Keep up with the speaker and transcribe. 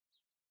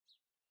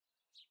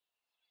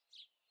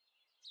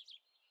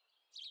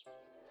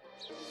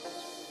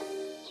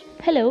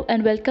Hello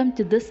and welcome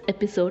to this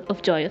episode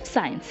of Joy of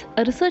Science,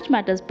 a Research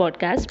Matters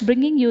podcast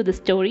bringing you the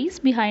stories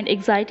behind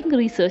exciting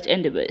research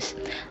endeavors.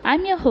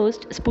 I'm your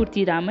host,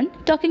 Spoorthy Raman,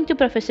 talking to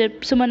Professor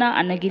Sumana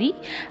Annagiri,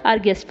 our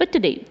guest for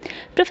today.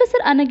 Professor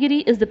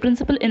Annagiri is the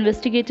principal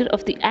investigator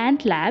of the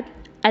Ant Lab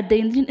at the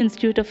Indian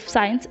Institute of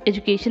Science,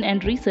 Education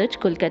and Research,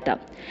 Kolkata.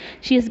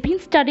 She has been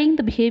studying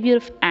the behavior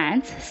of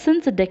ants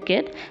since a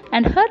decade,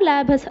 and her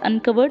lab has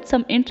uncovered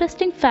some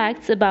interesting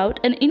facts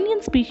about an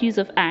Indian species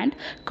of ant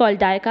called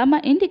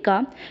Diacama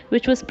indica,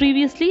 which was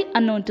previously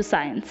unknown to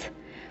science.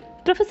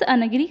 Professor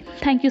Annagiri,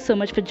 thank you so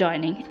much for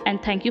joining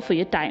and thank you for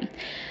your time.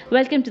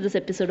 Welcome to this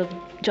episode of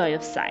Joy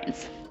of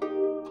Science.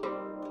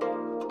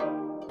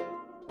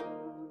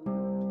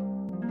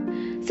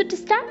 So to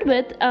start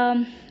with,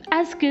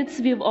 as kids,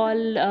 we've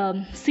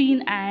all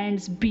seen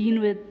ants,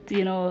 been with,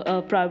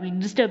 probably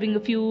disturbing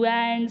a few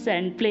ants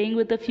and playing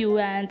with a few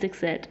ants,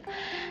 etc.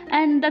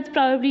 And that's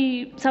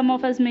probably some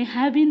of us may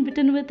have been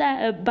bitten with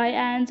by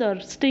ants or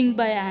stung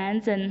by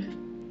ants,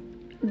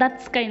 and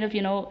that's kind of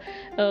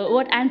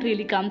what ant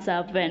really comes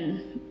up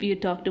when you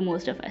talk to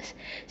most of us.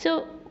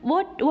 So,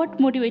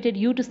 what motivated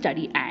you to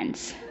study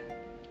ants?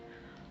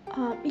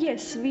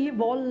 Yes,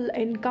 we've all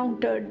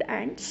encountered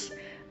ants.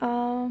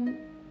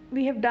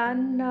 We have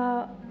done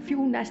a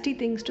few nasty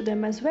things to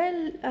them as well.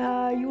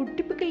 You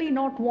typically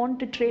not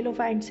want a trail of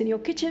ants in your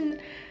kitchen,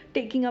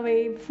 taking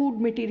away food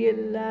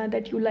material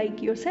that you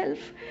like yourself.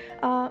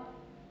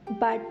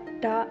 But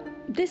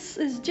this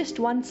is just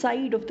one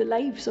side of the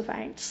lives of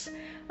ants.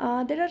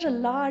 There are a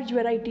large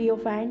variety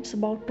of ants,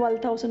 about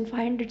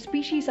 12,500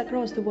 species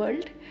across the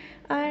world,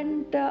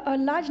 and a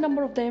large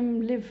number of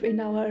them live in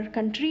our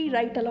country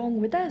right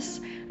along with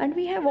us, and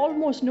we have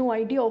almost no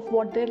idea of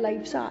what their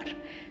lives are.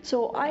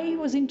 So I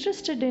was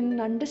interested in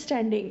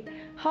understanding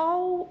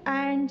how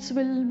ants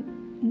will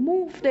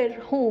move their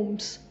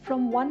homes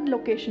from one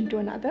location to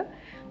another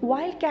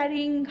while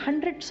carrying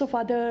hundreds of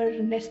other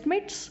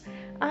nestmates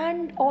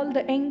and all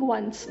the young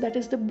ones, that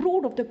is the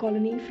brood of the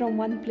colony, from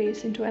one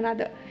place into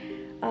another.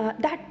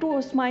 That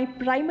was my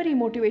primary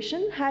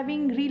motivation,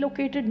 having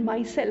relocated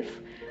myself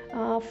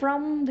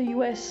from the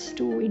US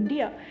to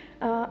India.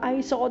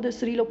 I saw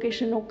this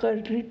relocation occur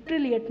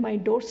literally at my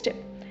doorstep,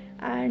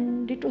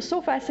 and it was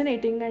so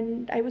fascinating,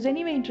 and I was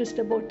anyway interested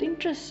about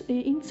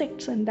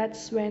insects, and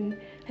that's when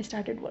I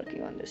started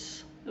working on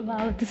this.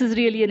 Wow, this is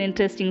really an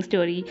interesting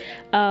story.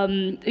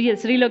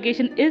 Yes,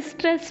 relocation is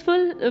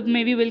stressful.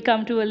 Maybe we'll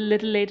come to a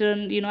little later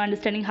on,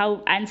 understanding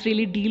how ants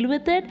really deal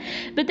with it.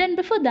 But then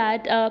before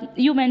that,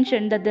 you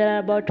mentioned that there are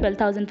about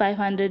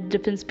 12,500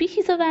 different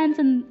species of ants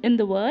in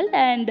the world.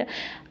 And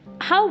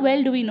how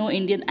well do we know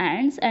Indian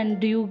ants?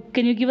 And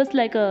can you give us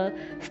like a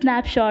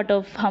snapshot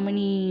of how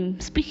many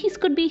species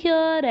could be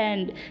here?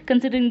 And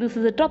considering this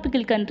is a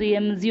tropical country,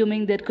 I'm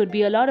assuming there could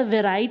be a lot of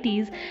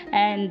varieties.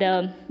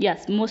 And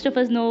yes, most of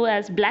us know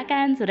as black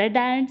ants, red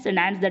ants, and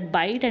ants that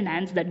bite and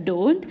ants that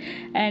don't.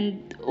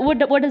 And what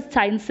does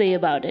science say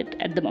about it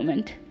at the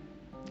moment?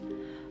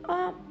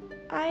 Uh,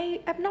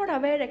 I am not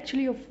aware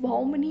actually of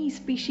how many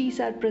species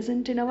are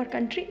present in our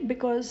country,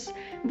 because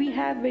we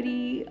have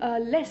very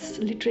less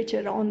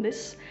literature on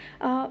this.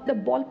 The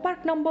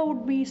ballpark number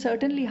would be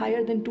certainly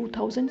higher than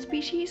 2000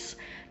 species.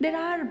 There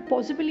are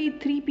possibly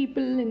 3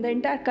 people in the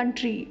entire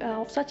country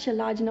of such a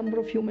large number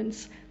of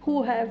humans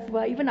who have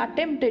even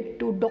attempted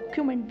to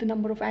document the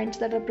number of ants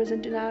that are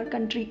present in our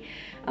country.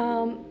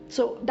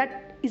 So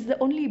that is the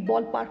only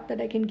ballpark that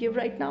I can give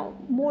right now,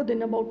 more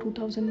than about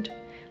 2000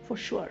 for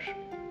sure.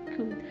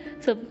 Cool.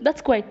 So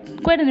that's quite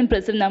an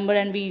impressive number,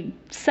 and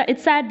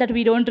it's sad that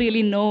we don't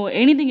really know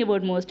anything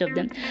about most of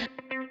them.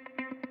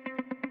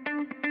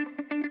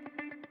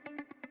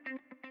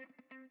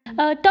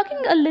 Talking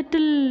a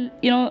little,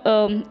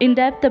 in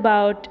depth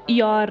about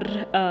your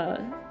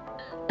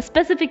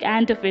specific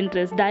ant of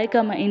interest,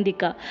 Diacama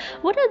indica.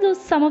 What are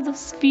some of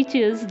those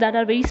features that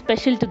are very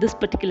special to this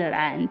particular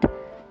ant?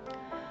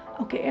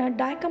 Okay,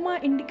 Dichama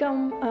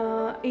indicum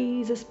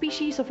is a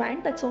species of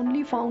ant that's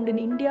only found in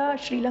India,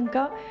 Sri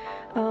Lanka,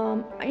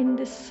 in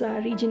this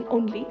region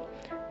only.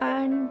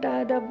 And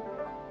the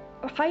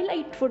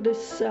highlight for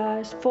this,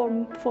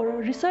 for a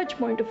research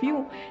point of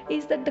view,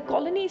 is that the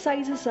colony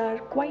sizes are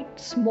quite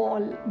small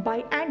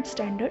by ant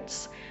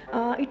standards.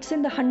 It's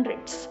in the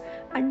hundreds,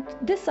 and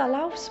this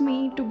allows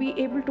me to be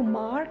able to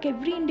mark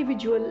every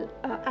individual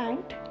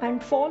ant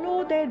and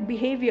follow their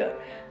behavior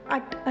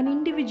at an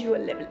individual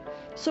level,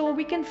 so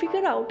we can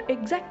figure out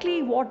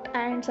exactly what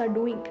ants are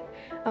doing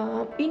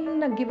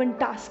in a given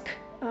task,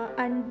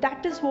 and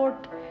that is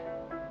what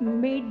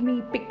made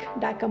me pick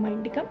Dichama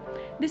indicum.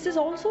 This is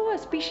also a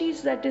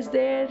species that is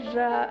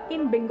there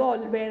in Bengal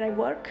where I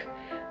work.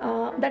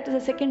 That is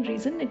a second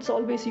reason. It's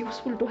always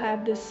useful to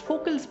have this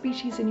focal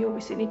species in your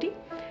vicinity.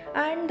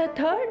 And the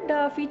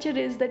third feature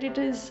is that it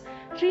is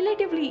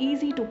relatively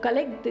easy to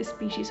collect this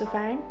species of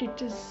ant.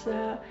 It is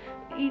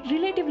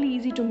relatively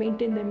easy to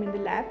maintain them in the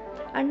lab,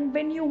 and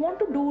when you want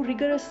to do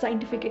rigorous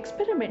scientific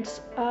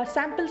experiments,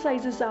 sample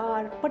sizes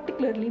are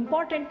particularly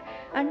important,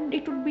 and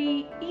it would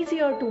be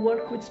easier to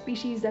work with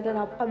species that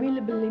are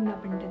available in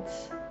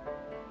abundance.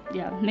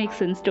 Yeah, makes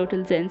sense,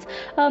 total sense.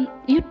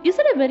 You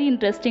said a very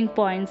interesting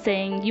point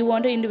saying you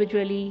want to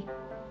individually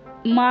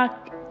mark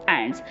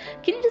ants.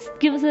 Can you just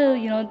give us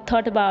a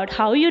thought about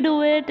how you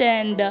do it,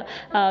 and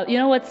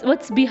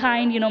what's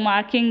behind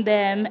marking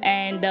them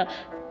and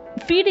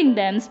feeding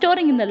them,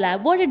 storing in the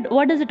lab?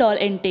 What does it all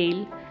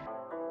entail?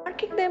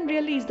 Marking them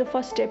really is the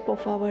first step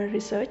of our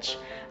research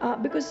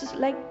because,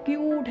 like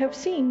you would have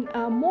seen,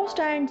 most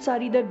ants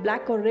are either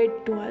black or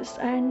red to us,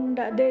 and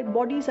their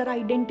bodies are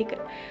identical.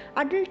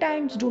 Adult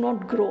ants do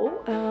not grow,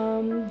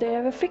 they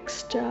have a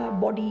fixed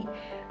body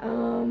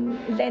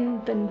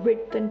length and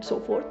width and so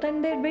forth,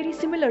 and they're very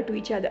similar to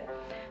each other.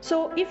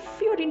 So,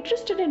 if you're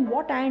interested in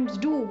what ants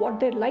do, what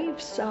their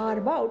lives are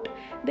about,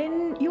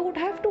 then you would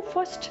have to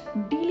first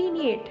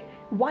delineate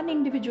one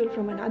individual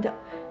from another,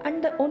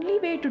 and the only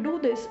way to do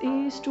this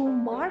is to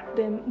mark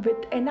them with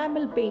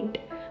enamel paint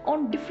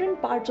on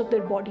different parts of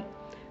their body.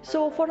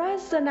 So for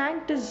us, an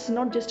ant is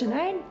not just an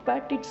ant,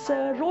 but it's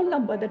a roll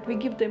number that we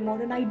give them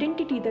or an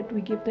identity that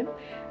we give them.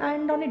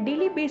 And on a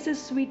daily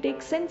basis, we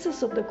take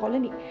census of the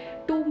colony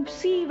to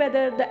see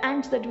whether the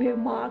ants that we have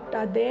marked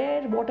are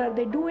there, what are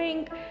they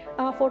doing,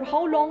 for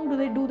how long do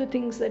they do the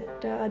things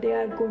that they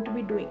are going to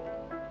be doing.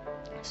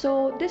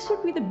 So this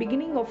would be the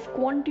beginning of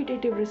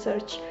quantitative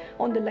research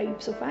on the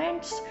lives of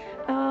ants.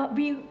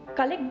 We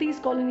collect these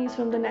colonies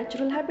from the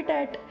natural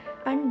habitat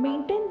and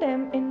maintain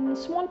them in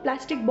small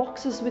plastic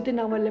boxes within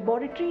our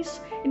laboratories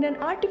in an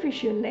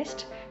artificial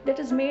nest that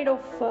is made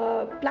of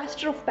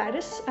plaster of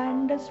Paris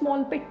and a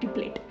small petit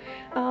plate.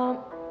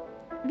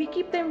 We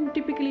keep them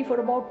typically for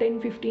about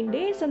 10-15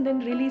 days and then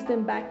release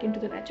them back into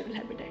the natural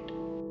habitat.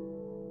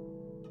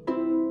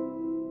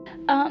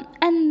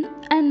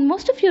 And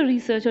most of your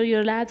research or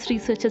your lab's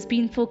research has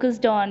been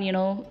focused on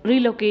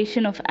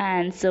relocation of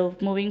ants, so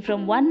moving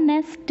from one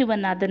nest to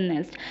another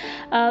nest.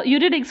 You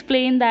did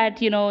explain that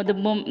the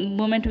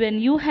moment when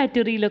you had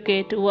to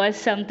relocate was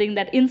something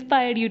that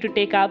inspired you to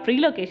take up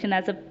relocation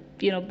as a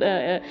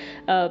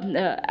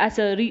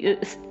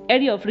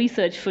area of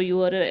research for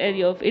you, or an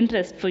area of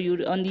interest for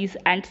you on these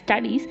ant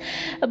studies.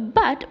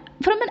 But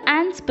from an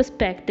ant's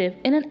perspective,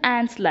 in an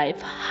ant's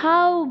life,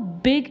 how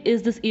big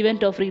is this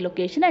event of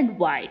relocation and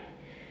why?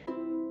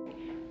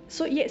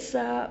 So yes,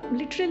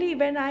 literally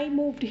when I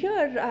moved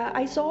here,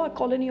 I saw a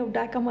colony of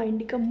Dicama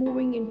indica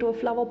moving into a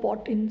flower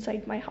pot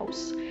inside my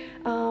house.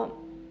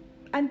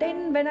 And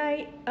then when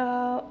I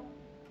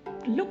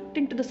looked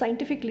into the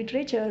scientific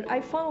literature,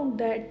 I found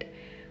that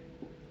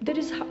there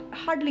is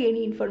hardly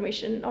any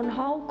information on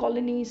how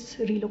colonies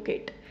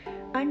relocate.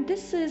 And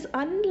this is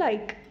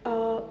unlike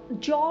a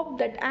job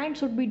that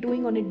ants would be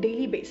doing on a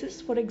daily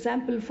basis, for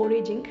example,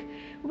 foraging,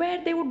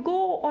 where they would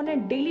go on a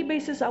daily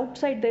basis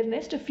outside their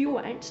nest, a few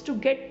ants, to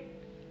get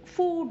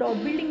food or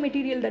building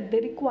material that they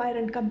require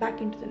and come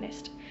back into the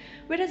nest.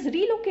 Whereas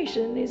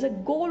relocation is a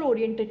goal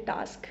oriented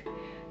task.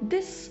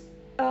 This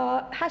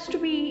has to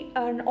be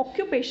an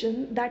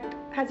occupation that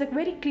has a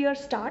very clear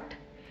start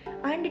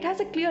and it has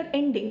a clear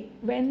ending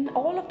when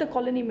all of the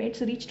colony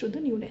mates reach to the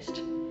new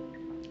nest.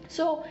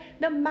 So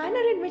the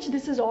manner in which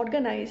this is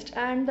organized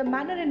and the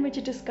manner in which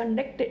it is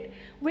conducted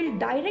will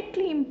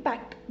directly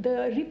impact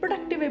the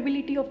reproductive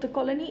ability of the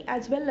colony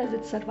as well as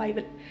its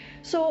survival.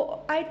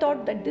 So I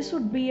thought that this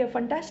would be a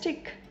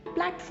fantastic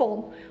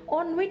platform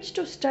on which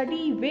to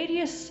study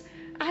various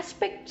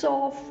aspects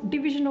of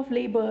division of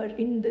labor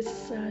in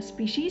this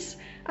species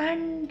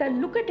and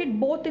look at it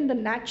both in the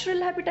natural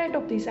habitat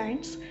of these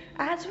ants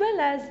as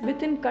well as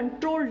within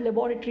controlled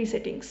laboratory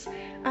settings,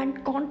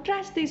 and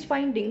contrast these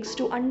findings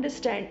to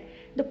understand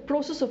the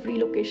process of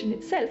relocation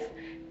itself,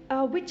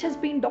 which has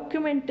been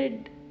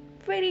documented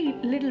very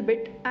little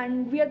bit,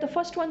 and we are the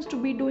first ones to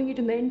be doing it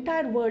in the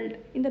entire world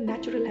in the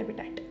natural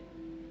habitat.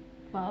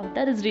 Wow,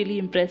 that is really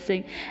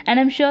impressive. And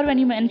I'm sure when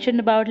you mentioned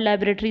about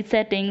laboratory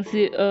settings,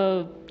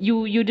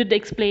 you did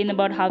explain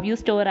about how you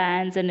store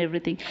ants and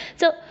everything.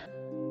 So,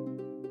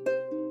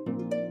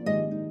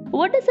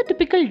 what does a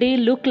typical day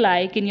look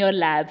like in your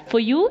lab for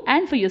you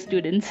and for your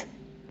students?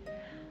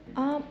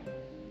 Um,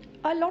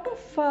 a lot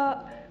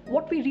of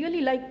what we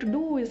really like to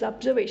do is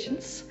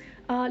observations.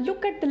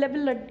 Look at the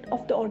level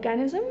of the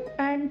organism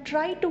and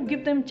try to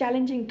give them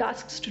challenging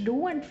tasks to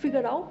do and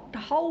figure out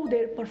how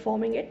they're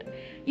performing it,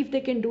 if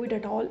they can do it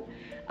at all.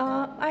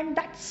 And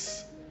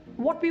that's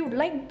what we would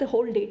like the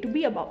whole day to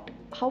be about.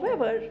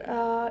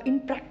 However, in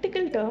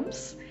practical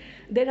terms,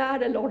 there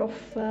are a lot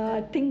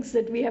of things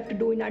that we have to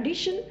do in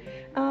addition.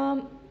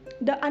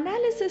 The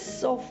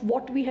analysis of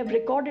what we have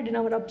recorded in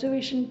our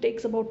observation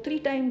takes about 3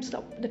 times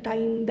the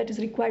time that is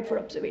required for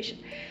observation.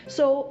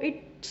 So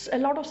it's a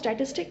lot of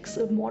statistics,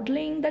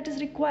 modeling that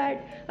is required,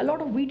 a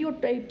lot of video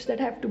types that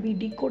have to be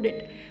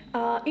decoded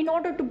in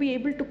order to be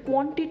able to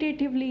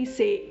quantitatively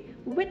say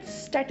with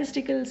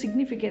statistical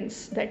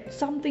significance that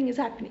something is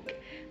happening.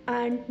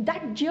 And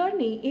that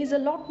journey is a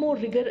lot more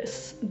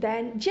rigorous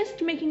than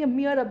just making a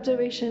mere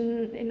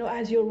observation,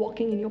 as you're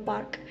walking in your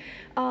park.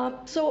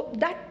 So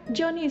that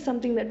journey is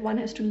something that one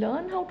has to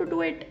learn how to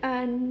do it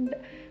and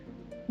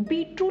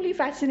be truly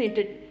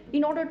fascinated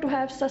in order to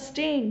have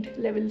sustained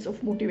levels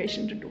of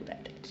motivation to do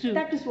that. True.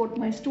 That is what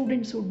my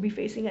students would be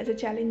facing as a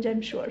challenge,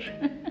 I'm sure.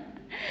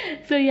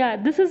 So yeah,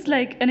 this is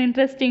like an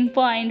interesting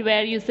point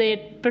where you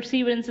say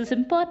perseverance is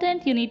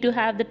important. You need to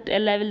have that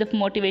level of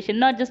motivation,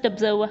 not just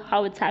observe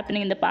how it's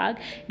happening in the park,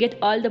 get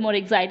all the more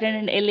excited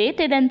and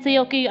elated, and say,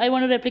 okay, I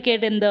want to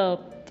replicate in the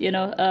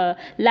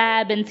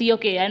lab and see,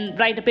 okay, and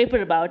write a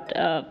paper about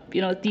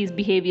these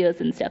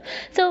behaviors and stuff.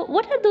 So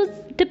what are those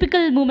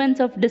typical moments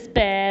of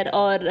despair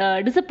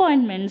or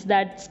disappointments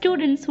that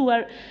students who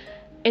are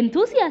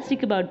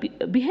enthusiastic about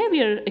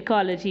behavior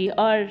ecology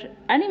or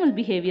animal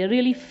behavior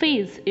really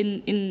face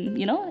in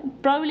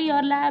probably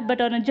your lab, but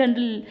on a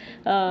general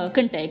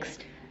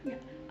context?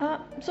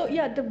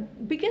 Yeah. The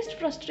biggest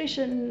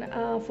frustration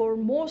for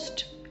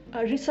most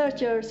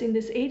researchers in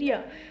this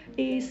area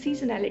is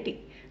seasonality.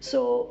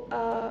 So,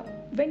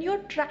 when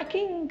you're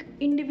tracking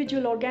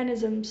individual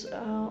organisms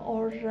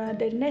or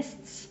their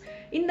nests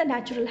in the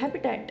natural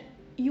habitat,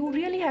 you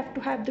really have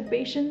to have the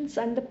patience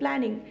and the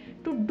planning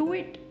to do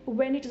it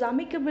when it's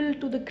amicable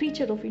to the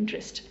creature of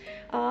interest.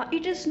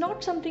 It is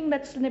not something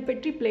that's in a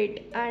petri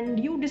plate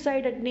and you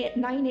decide at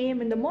 9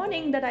 a.m. in the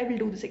morning that I will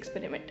do this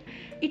experiment.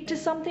 It is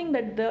something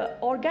that the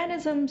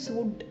organisms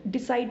would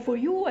decide for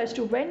you as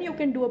to when you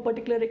can do a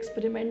particular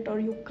experiment or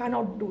you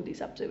cannot do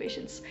these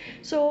observations.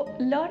 So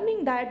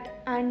learning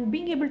that and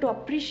being able to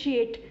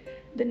appreciate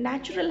the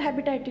natural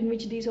habitat in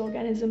which these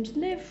organisms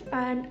live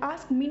and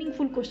ask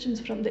meaningful questions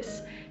from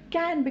this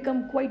can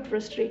become quite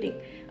frustrating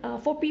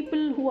for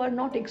people who are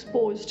not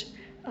exposed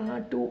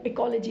to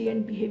ecology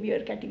and behavior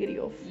category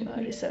of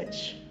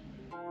research.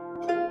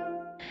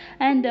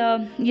 And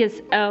yes,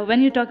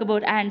 when you talk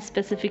about ants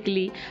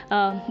specifically,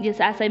 yes,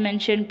 as I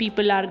mentioned,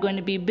 people are going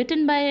to be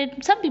bitten by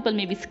it. Some people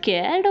may be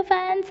scared of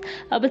ants,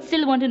 but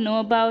still want to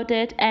know about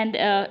it. And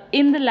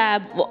in the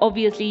lab,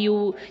 obviously,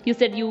 you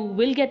said you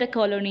will get a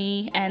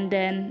colony and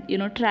then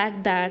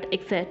track that,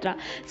 etc.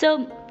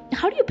 So,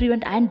 how do you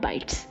prevent ant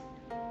bites?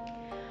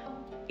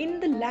 In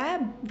the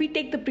lab, we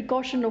take the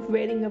precaution of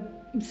wearing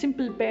a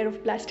simple pair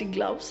of plastic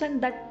gloves,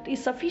 and that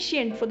is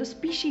sufficient for the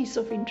species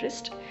of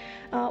interest,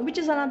 which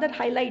is another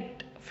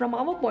highlight from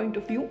our point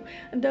of view.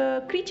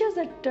 The creatures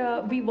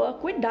that we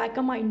work with,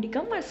 Dicama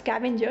indicum, are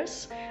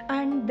scavengers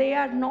and they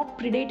are not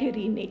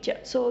predatory in nature.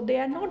 So they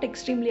are not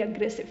extremely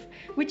aggressive,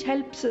 which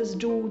helps us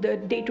do the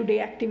day-to-day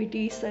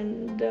activities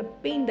and the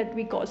pain that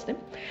we cause them.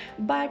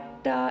 But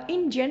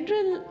in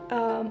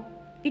general,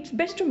 it's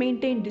best to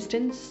maintain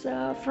distance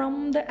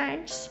from the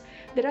ants.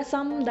 There are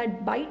some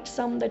that bite,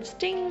 some that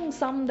sting,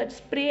 some that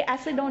spray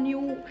acid on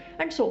you,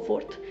 and so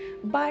forth.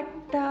 But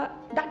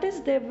that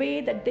is the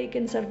way that they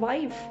can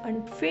survive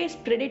and face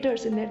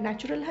predators in their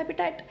natural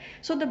habitat.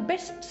 So the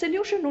best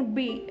solution would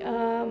be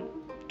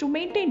to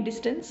maintain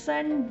distance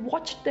and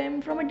watch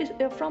them from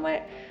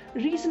a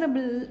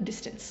reasonable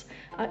distance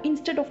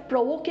instead of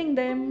provoking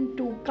them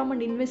to come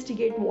and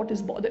investigate what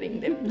is bothering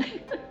them.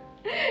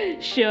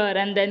 Sure,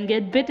 and then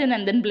get bitten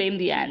and then blame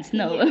the ants.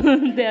 No,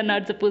 Yes. they are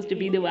not supposed to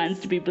be the ones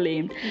to be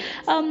blamed.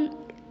 Um,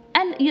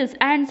 and yes,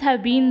 ants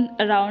have been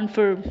around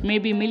for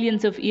maybe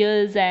millions of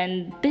years,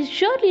 and they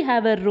surely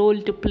have a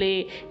role to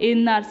play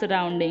in our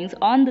surroundings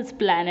on this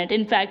planet.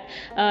 In fact,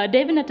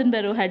 David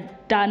Attenborough had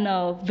done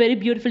a very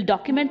beautiful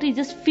documentary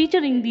just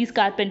featuring these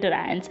carpenter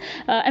ants.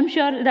 I'm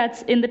sure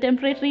that's in the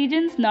temperate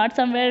regions, not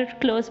somewhere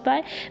close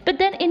by. But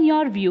then, in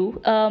your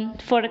view,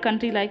 for a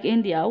country like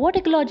India, what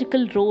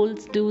ecological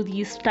roles do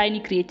these tiny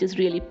creatures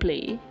really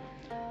play?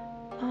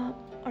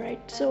 All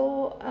right,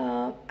 so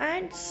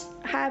ants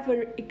have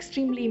an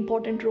extremely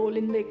important role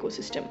in the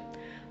ecosystem.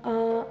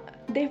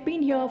 They've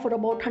been here for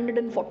about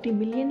 140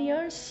 million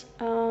years.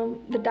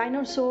 The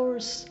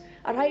dinosaurs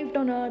arrived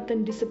on Earth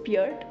and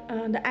disappeared.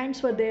 The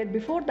ants were there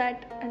before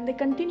that, and they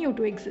continue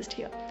to exist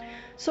here.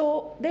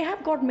 So they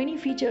have got many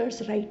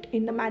features, right,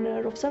 in the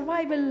manner of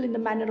survival, in the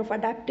manner of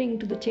adapting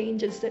to the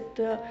changes that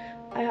the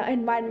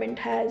environment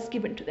has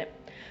given to them.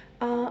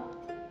 Uh,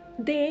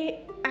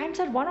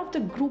 Ants are one of the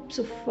groups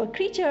of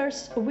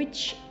creatures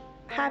which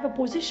have a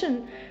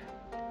position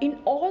in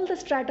all the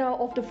strata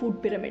of the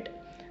food pyramid,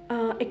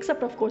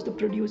 except of course the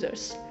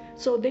producers.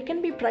 So they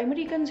can be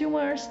primary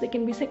consumers, they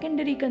can be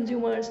secondary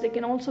consumers, they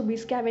can also be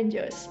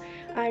scavengers,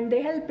 and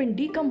they help in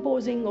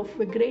decomposing of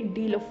a great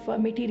deal of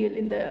material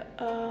in the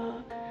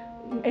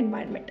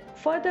environment.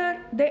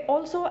 Further, they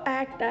also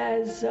act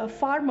as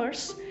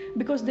farmers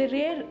because they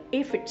rear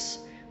aphids,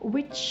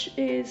 which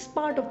is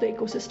part of the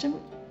ecosystem.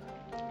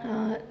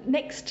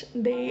 Next,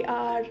 they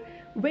are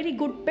very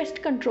good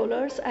pest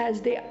controllers as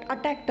they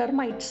attack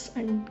termites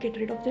and get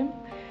rid of them.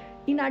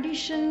 In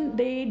addition,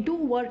 they do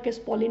work as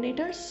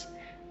pollinators.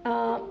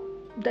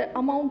 The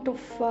amount of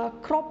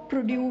crop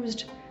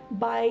produced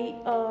by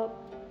a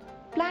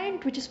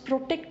plant which is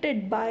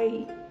protected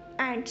by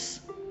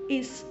ants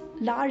is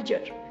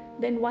larger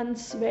than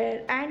ones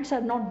where ants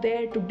are not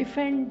there to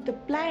defend the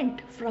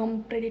plant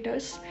from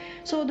predators.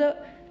 So the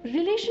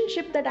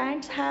relationship that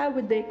ants have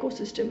with the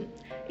ecosystem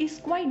is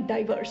quite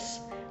diverse,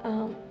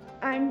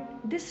 and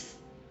this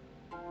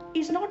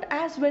is not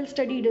as well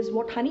studied as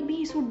what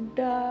honeybees would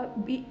have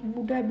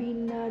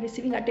been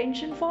receiving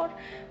attention for,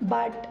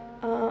 but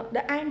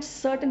the ants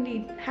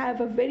certainly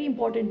have a very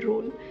important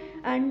role,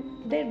 and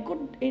they're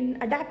good in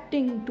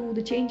adapting to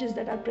the changes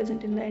that are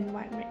present in the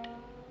environment.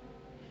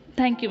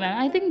 Thank you, ma'am.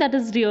 I think that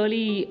is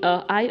really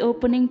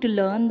eye-opening to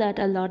learn that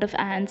a lot of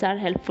ants are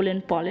helpful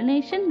in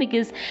pollination,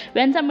 because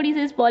when somebody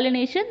says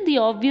pollination, the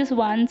obvious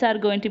ones are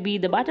going to be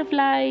the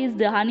butterflies,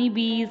 the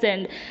honeybees,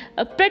 and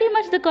pretty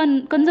much the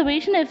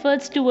conservation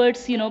efforts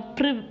towards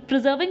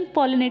preserving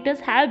pollinators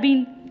have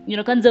been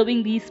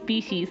conserving these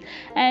species.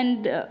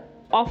 And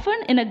often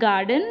in a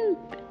garden,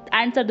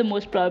 ants are the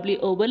most probably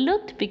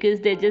overlooked because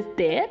they're just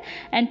there,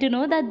 and to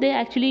know that they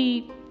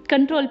actually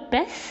control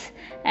pests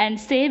and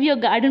save your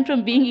garden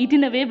from being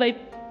eaten away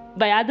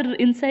by other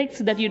insects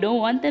that you don't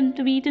want them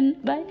to be eaten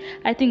by.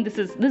 I think this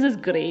is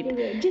great.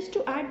 Yeah, just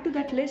to add to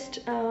that list,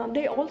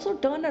 they also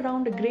turn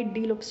around a great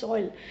deal of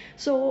soil.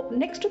 So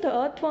next to the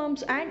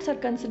earthworms, ants are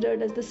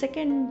considered as the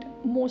second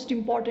most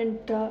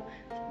important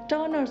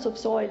turners of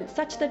soil,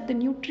 such that the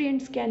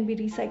nutrients can be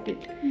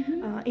recycled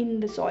in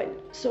the soil.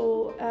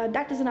 So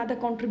that is another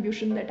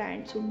contribution that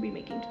ants would be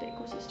making to the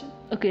ecosystem.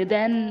 Okay,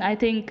 then I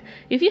think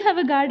if you have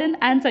a garden,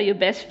 ants are your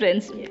best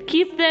friends. Yes.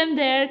 Keep them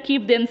there,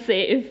 keep them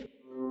safe.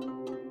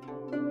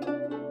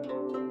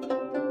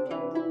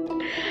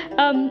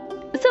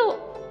 So,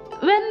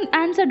 when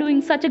ants are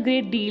doing such a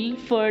great deal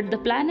for the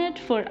planet,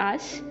 for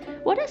us,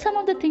 what are some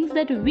of the things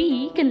that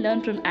we can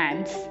learn from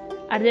ants?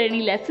 Are there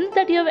any lessons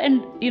that you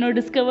have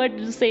discovered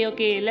to say,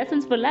 okay,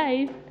 lessons for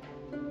life?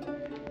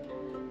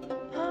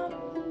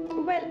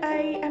 Well,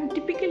 I am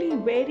typically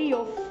wary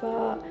of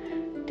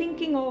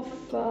thinking of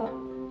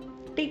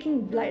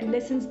taking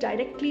lessons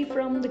directly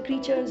from the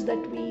creatures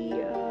that we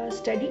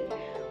study,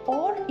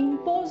 or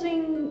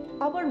imposing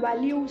our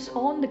values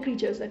on the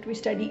creatures that we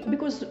study,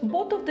 because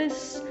both of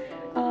this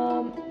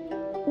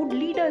would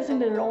lead us in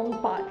the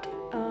wrong path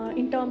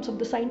in terms of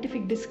the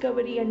scientific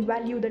discovery and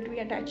value that we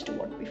attach to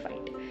what we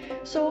find.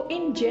 So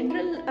in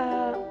general,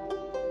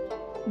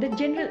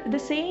 the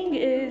saying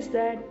is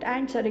that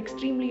ants are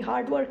extremely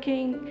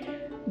hardworking,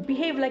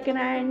 behave like an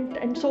ant,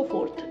 and so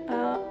forth.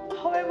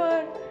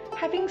 However,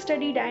 having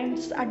studied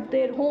ants at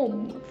their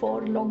home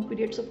for long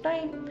periods of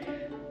time,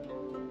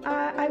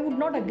 I would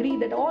not agree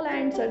that all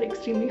ants are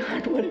extremely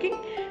hardworking.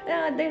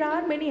 There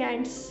are many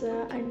ants,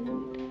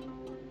 and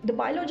the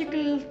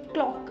biological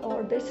clock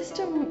or their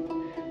system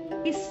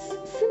is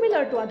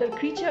similar to other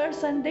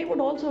creatures, and they would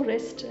also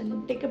rest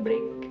and take a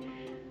break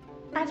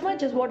as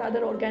much as what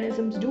other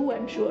organisms do,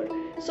 I'm sure.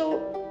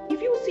 So if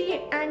you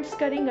see ants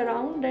scurrying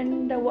around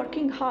and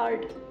working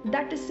hard,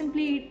 that is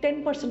simply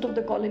 10% of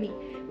the colony,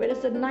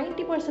 whereas the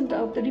 90%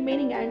 of the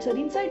remaining ants are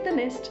inside the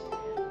nest,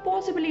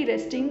 possibly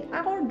resting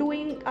or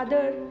doing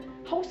other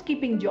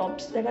housekeeping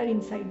jobs that are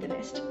inside the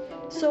nest.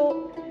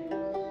 So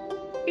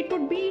it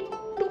would be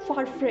too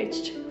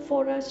far-fetched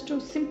for us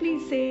to simply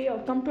say or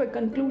come to a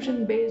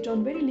conclusion based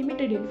on very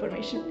limited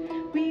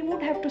information. We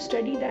would have to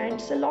study the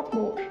ants a lot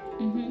more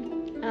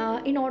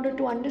in order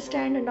to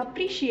understand and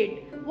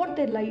appreciate what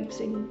their lives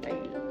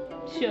entail.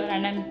 Sure,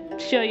 and I'm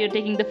sure you're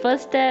taking the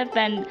first step,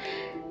 and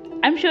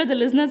I'm sure the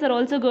listeners are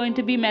also going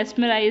to be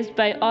mesmerized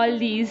by all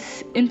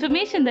these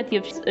information that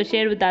you've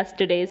shared with us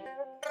today.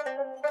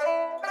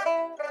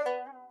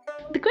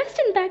 The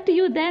question back to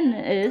you then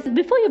is,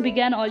 before you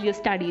began all your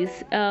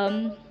studies,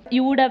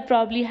 you would have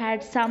probably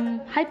had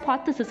some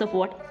hypothesis of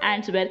what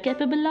ants were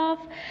capable of,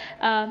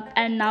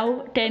 and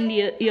now 10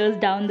 years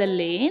down the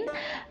lane,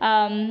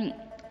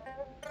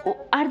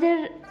 are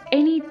there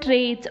any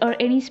traits or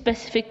any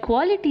specific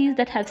qualities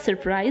that have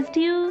surprised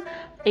you,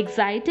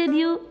 excited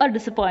you, or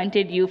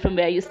disappointed you from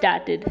where you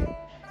started?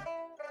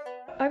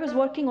 I was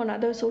working on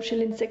other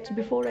social insects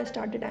before I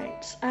started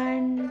ants,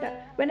 and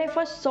when I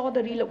first saw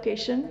the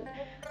relocation,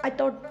 I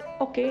thought,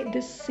 okay,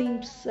 this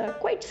seems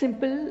quite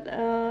simple.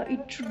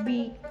 It should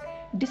be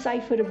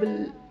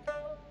decipherable.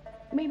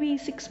 Maybe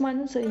 6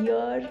 months, a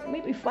year,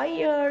 maybe 5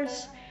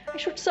 years. I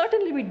should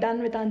certainly be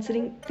done with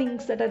answering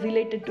things that are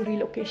related to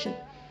relocation.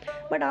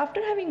 But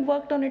after having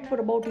worked on it for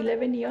about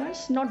 11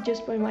 years, not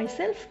just by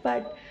myself,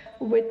 but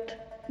with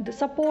the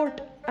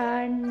support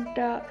and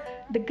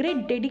the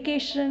great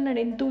dedication and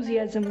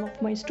enthusiasm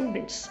of my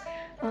students,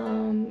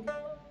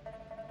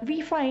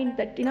 we find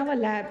that in our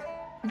lab,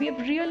 we have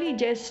really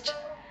just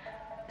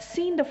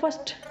seen the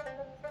first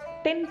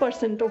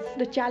 10% of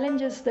the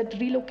challenges that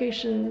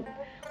relocation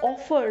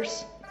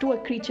offers to a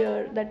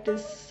creature that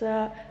is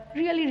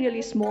really,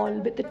 really small,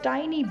 with a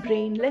tiny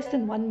brain, less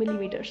than 1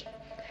 millimeter.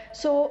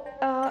 So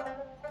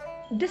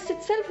this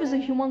itself is a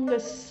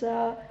humongous,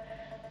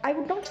 I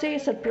would not say a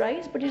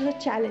surprise, but it's a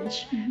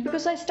challenge,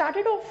 because I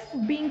started off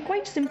being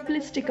quite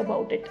simplistic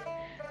about it.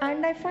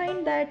 And I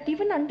find that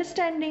even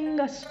understanding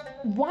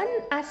one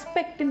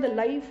aspect in the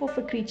life of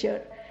a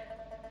creature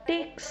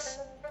takes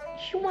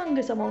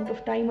humongous amount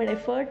of time and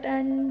effort.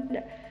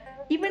 And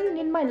even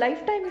in my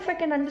lifetime, if I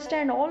can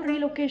understand all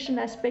relocation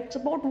aspects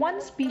about one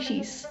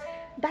species,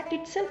 that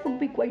itself would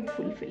be quite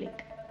fulfilling.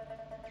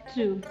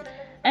 True.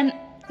 And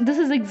This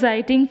is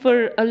exciting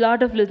for a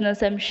lot of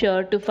listeners, I'm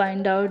sure, to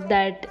find out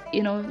that,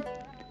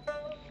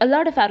 a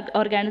lot of our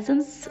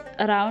organisms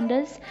around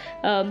us,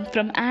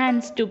 from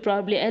ants to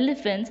probably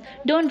elephants,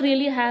 don't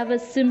really have a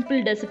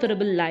simple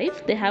decipherable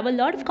life. They have a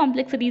lot of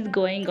complexities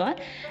going on,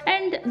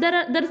 and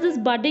there is this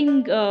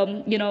budding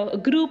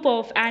group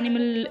of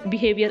animal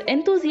behavior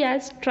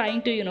enthusiasts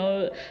trying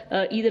to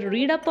either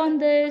read up on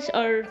this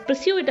or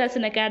pursue it as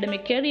an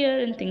academic career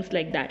and things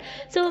like that.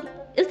 So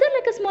is there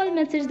like a small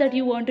message that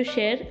you want to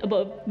share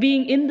about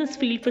being in this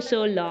field for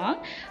so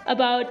long,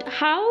 about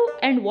how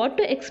and what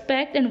to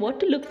expect and what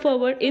to look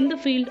forward in the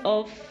field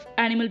of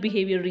animal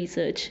behavior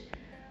research?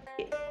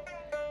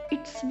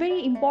 It's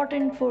very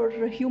important for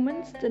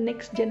humans, the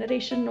next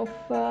generation of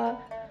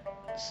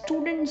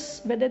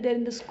students, whether they're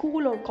in the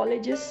school or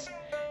colleges,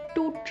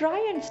 to try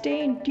and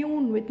stay in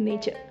tune with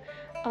nature.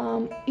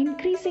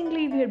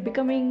 Increasingly, we are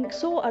becoming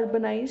so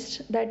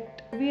urbanized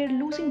that we are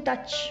losing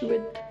touch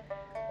with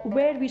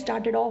where we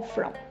started off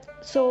from.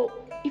 So,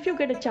 if you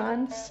get a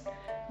chance,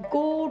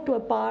 go to a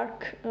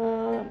park,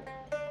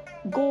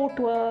 go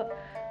to a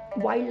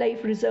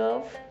wildlife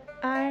reserve,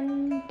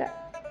 and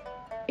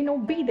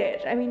be there.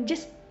 I mean,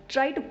 just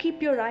try to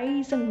keep your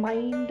eyes and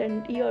mind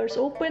and ears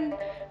open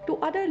to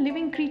other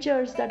living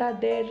creatures that are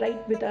there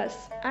right with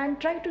us, and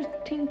try to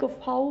think of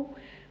how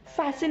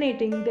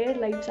fascinating their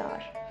lives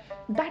are.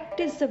 That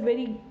is a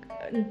very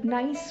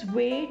nice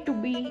way to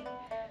be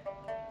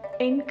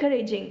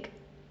encouraging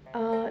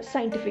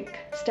scientific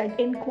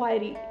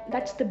inquiry.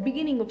 That's the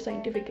beginning of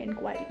scientific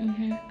inquiry.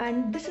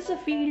 And this is a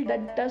field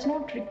that does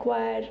not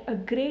require a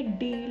great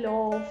deal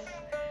of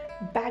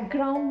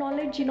background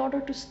knowledge in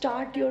order to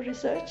start your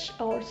research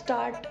or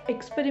start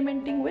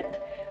experimenting with.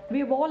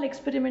 We've all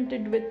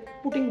experimented with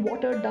putting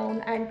water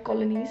down ant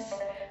colonies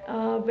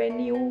when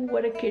you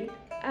were a kid,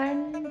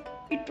 and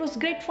it was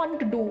great fun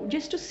to do,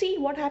 just to see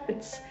what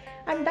happens.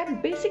 And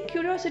that basic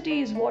curiosity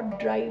is what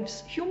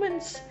drives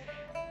humans.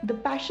 The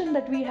passion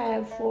that we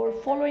have for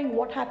following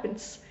what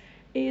happens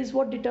is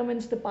what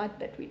determines the path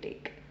that we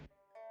take.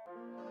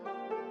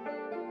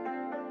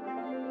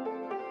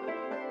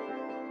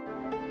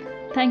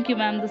 Thank you,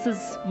 ma'am. This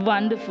is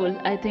wonderful.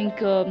 I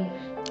think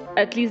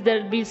at least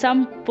there will be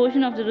some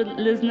portion of the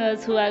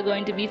listeners who are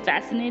going to be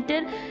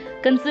fascinated,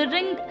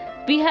 considering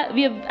we have,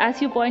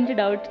 as you pointed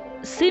out,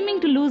 seeming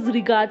to lose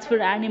regards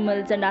for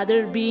animals and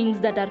other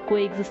beings that are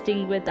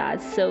coexisting with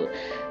us. So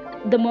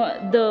the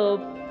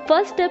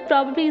first step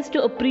probably is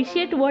to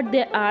appreciate what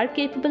they are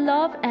capable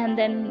of, and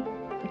then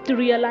to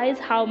realize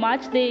how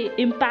much they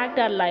impact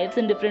our lives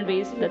in different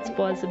ways that's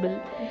possible.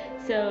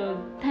 So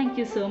thank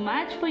you so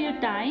much for your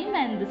time,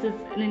 and this is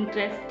an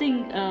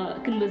interesting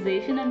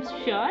conversation, I'm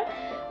sure.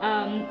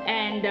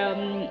 And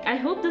I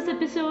hope this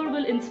episode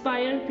will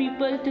inspire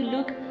people to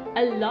look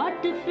a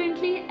lot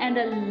differently and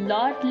a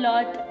lot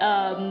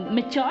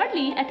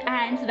maturely at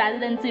ants, rather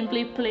than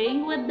simply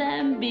playing with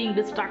them, being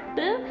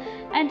destructive,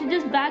 and to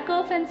just back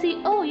off and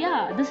see, oh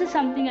yeah, this is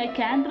something I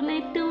can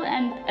relate to,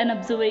 and an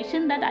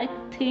observation that I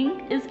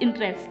think is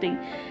interesting.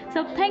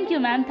 So thank you,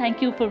 ma'am.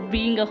 Thank you for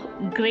being a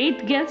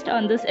great guest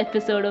on this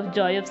episode of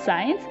Joy of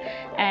Science.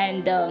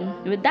 And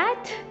with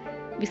that,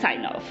 we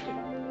sign off.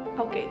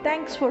 Okay,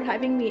 thanks for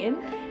having me in,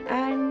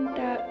 and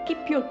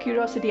keep your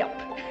curiosity up.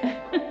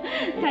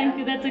 Thank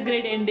you. That's a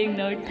great ending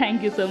note.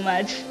 Thank you so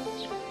much.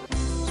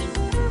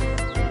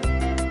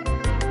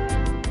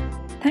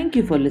 Thank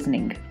you for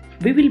listening.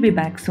 We will be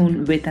back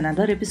soon with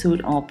another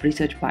episode of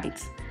Research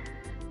Bites.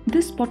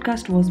 This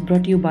podcast was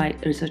brought to you by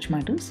Research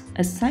Matters,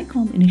 a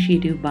SciComm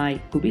initiative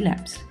by Gubi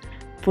Labs.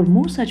 For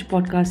more such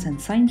podcasts and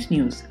science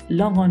news,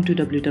 log on to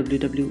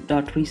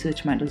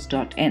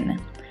www.researchmatters.in.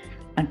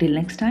 Until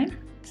next time,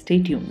 stay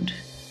tuned.